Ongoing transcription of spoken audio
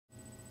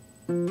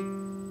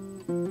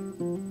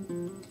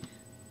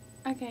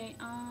Okay,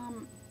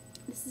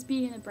 this is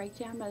Beauty and the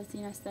Breakdown by the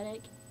Scene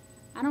Aesthetic.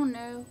 I don't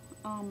know,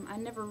 I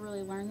never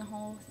really learned the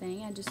whole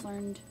thing. I just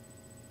learned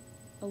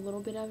a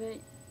little bit of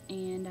it,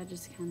 and I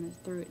just kind of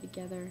threw it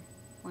together,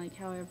 like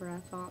however I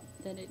thought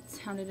that it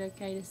sounded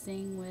okay to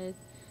sing with.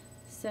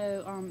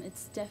 So,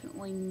 it's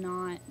definitely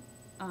not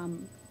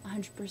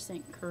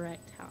 100%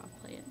 correct how I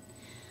play it.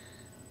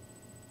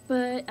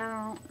 But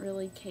I don't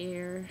really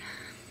care.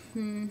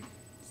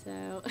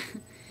 So,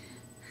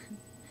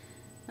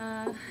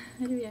 it'll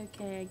be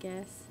okay, I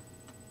guess.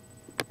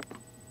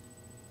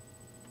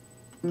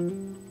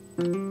 Come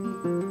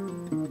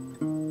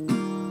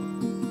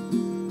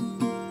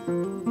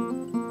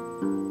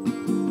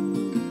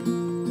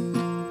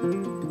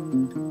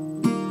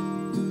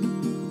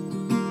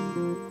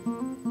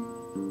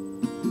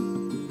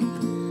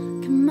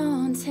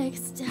on, take a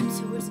step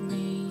towards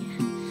me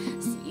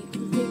so you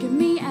can figure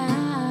me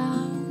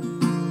out.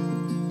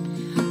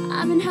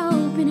 I've been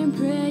hoping and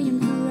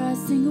praying for a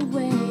single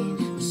way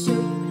to show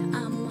you what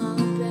I'm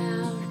all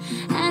about.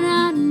 And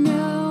I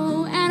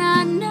know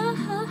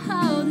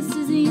this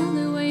is the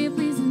only way of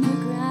pleasing the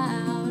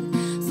crowd.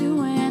 So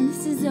when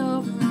this is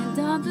over and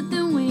done, but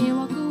then we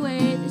walk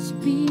away, there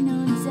should be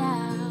no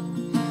doubt.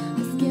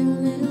 Let's get a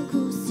little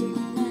closer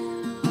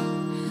now.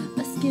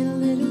 Let's get a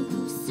little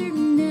closer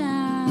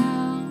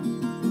now.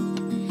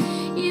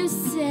 You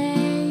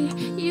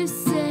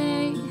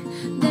say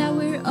that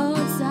we're all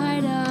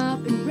tied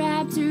up and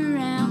wrapped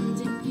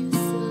around in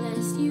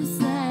useless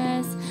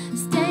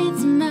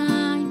states of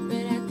mind,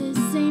 but at the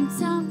same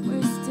time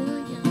we're still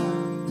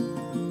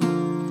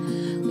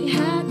young. We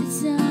had the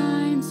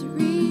time to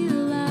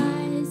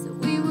realize that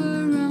we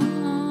were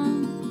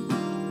wrong.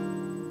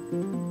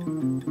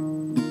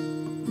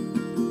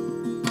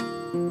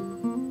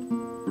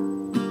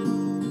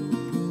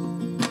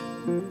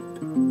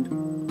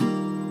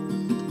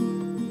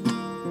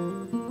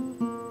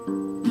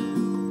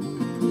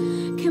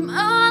 Come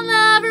on,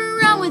 lover,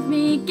 run with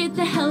me. Get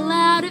the hell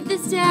out of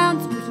this town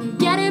so we can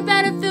get a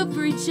better feel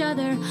for each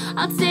other.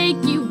 I'll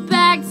take you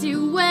back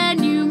to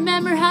when you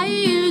remember how you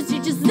used to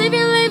just live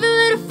your life a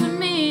little for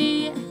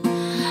me.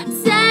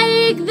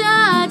 Take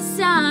the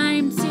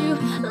time to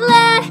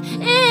let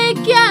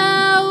it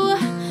go.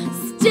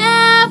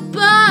 Step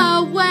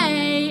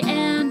away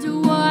and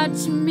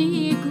watch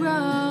me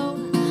grow.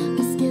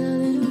 Let's get a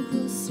little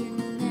closer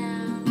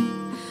now.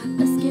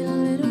 Let's get a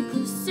little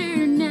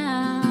closer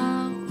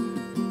now.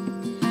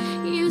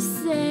 You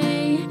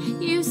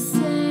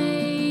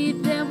say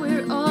that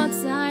we're all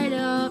tied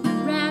up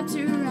and wrapped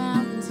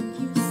around in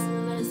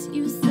useless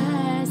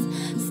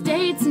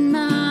states of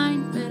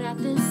mind, but at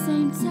the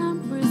same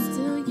time we're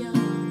still young.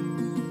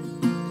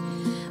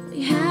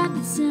 We had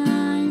the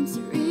time to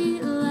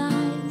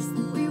realize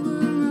that we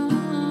were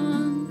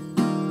wrong.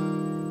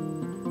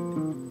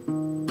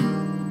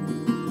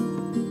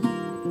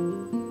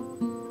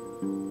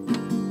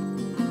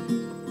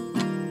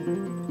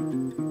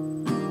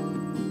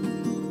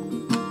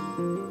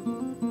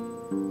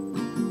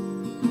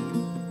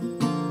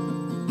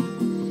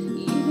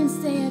 You can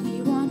stay if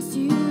you want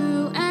to,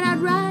 and I'd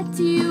write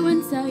to you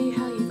and tell you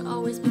how you've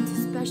always been so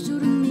special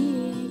to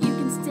me. You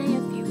can stay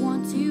if you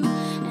want to,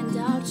 and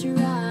I'll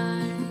try.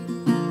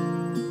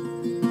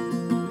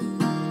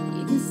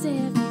 You can stay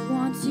if you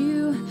want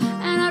to,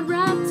 and I'd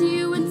write to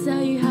you and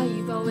tell you how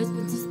you've always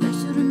been so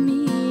special to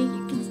me.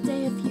 You can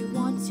stay if you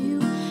want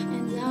to,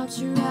 and I'll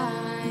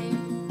try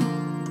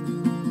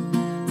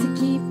to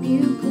keep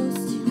you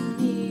close to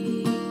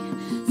me,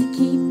 to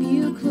keep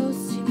you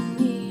close to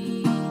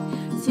me,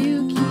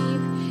 to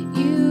keep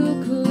you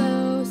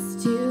close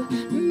to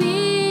me.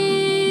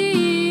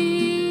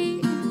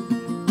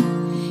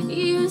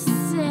 You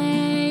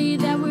say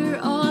that we're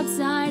all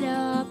tied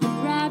up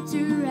and wrapped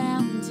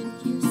around in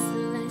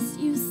useless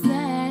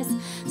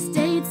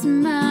states of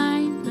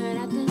mind, but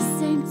at the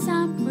same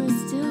time we're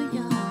still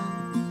young.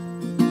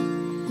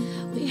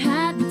 We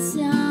had the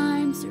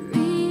time to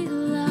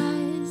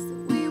realize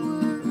that we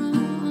were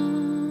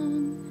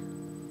wrong.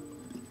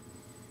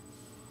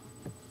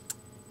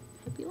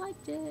 Hope you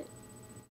liked it.